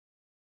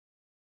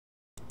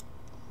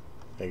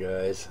Hey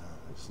guys,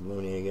 it's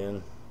Looney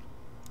again.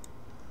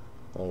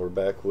 Well, we're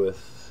back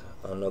with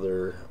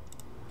another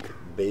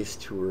base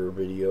tour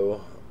video.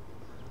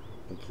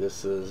 I think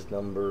this is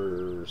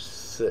number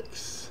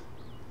 6,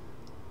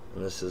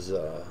 and this is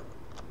the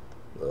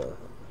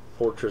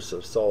Fortress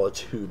of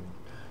Solitude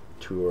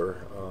tour.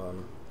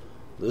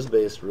 This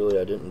base, really,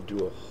 I didn't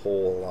do a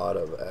whole lot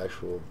of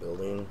actual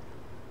building,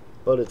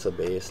 but it's a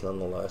base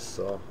nonetheless,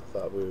 so I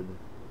thought we would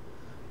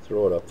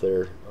throw it up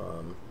there.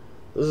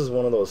 This is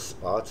one of those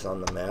spots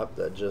on the map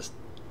that just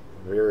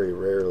very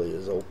rarely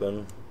is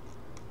open.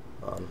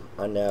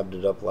 I nabbed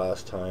it up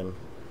last time.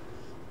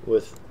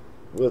 With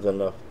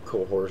enough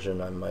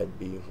coercion, I might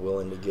be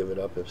willing to give it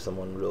up if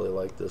someone really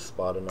liked this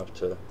spot enough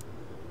to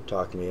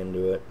talk me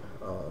into it.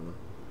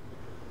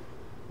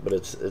 But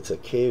it's a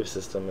cave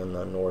system in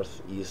the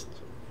northeast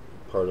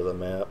part of the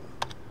map.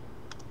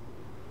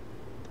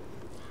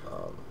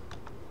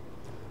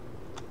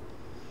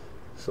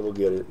 So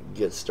we'll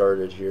get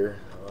started here.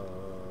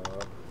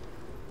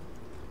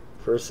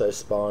 First, I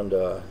spawned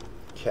a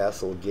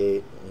castle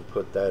gate and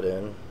put that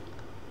in,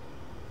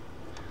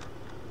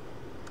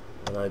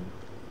 and I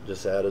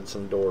just added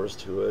some doors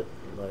to it,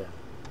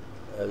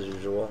 as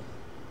usual.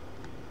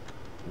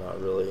 Not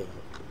really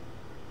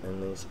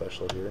anything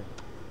special here.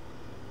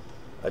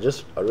 I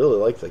really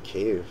like the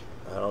cave.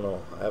 I don't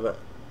know.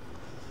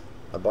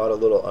 I bought a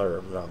little,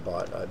 or not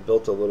bought, I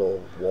built a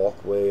little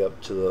walkway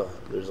up to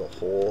there's a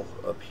hole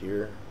up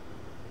here.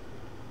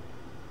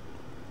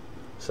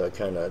 So I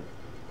kind of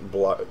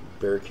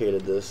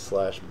barricaded this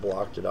 /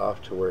 blocked it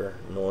off to where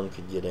no one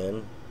could get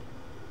in.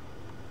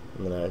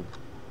 And then I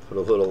put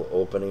a little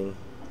opening.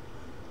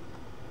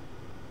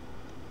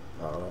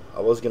 I don't know.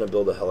 I was going to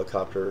build a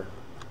helicopter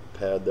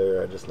pad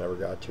there. I just never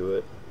got to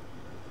it.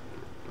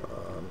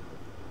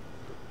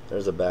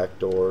 There's a back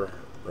door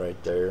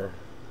right there.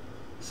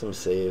 Some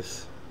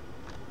safes.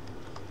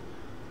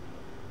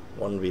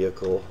 One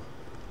vehicle.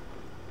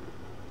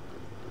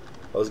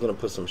 I was going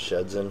to put some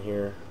sheds in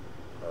here.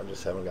 I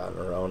just haven't gotten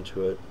around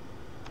to it.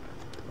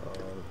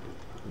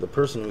 The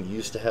person who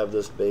used to have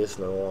this base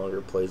no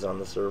longer plays on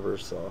the server,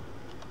 so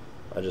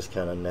I just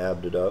kind of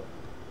nabbed it up.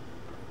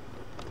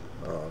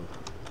 I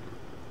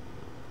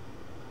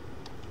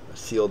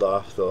sealed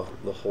off the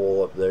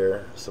hole up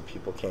there so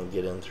people can't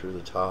get in through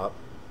the top.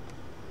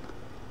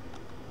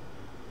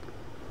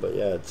 But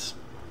yeah, it's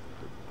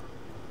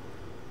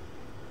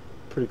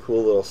a pretty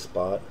cool little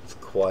spot. It's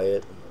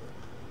quiet.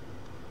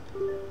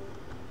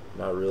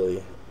 Not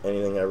really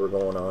anything ever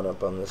going on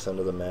up on this end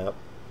of the map.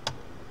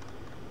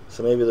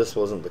 So maybe this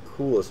wasn't the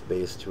coolest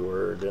base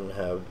tour. It didn't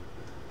have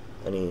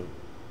any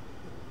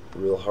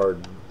real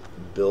hard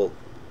built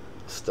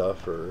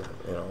stuff, or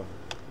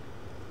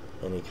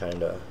any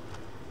kind of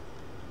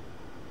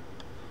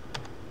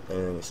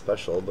anything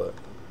special, but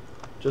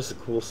just a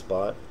cool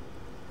spot.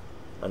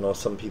 I know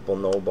some people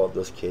know about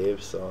this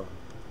cave, so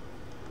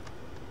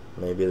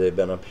maybe they've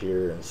been up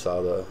here and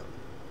saw the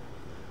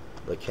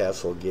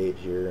castle gate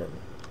here and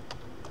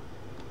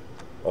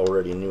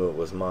already knew it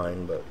was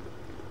mine. But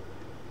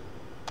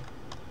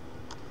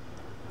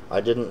I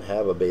didn't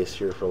have a base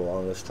here for the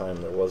longest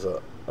time. There was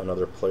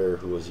another player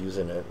who was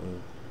using it,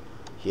 and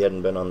he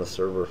hadn't been on the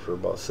server for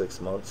about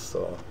 6 months,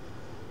 so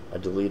I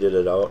deleted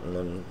it out and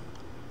then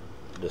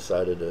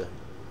decided to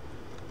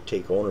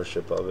take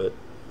ownership of it.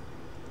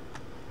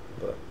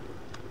 But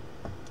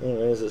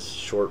anyways, this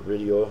short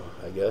video,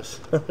 I guess.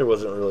 There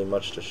wasn't really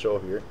much to show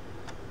here.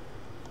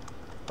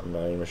 I'm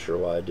not even sure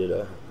why I did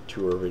a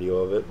tour video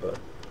of it, but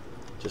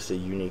just a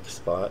unique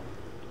spot.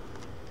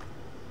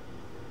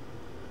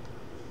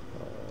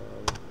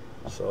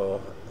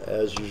 So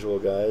as usual,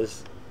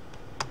 guys,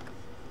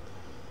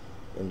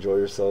 enjoy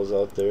yourselves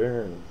out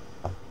there, and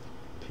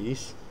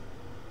peace.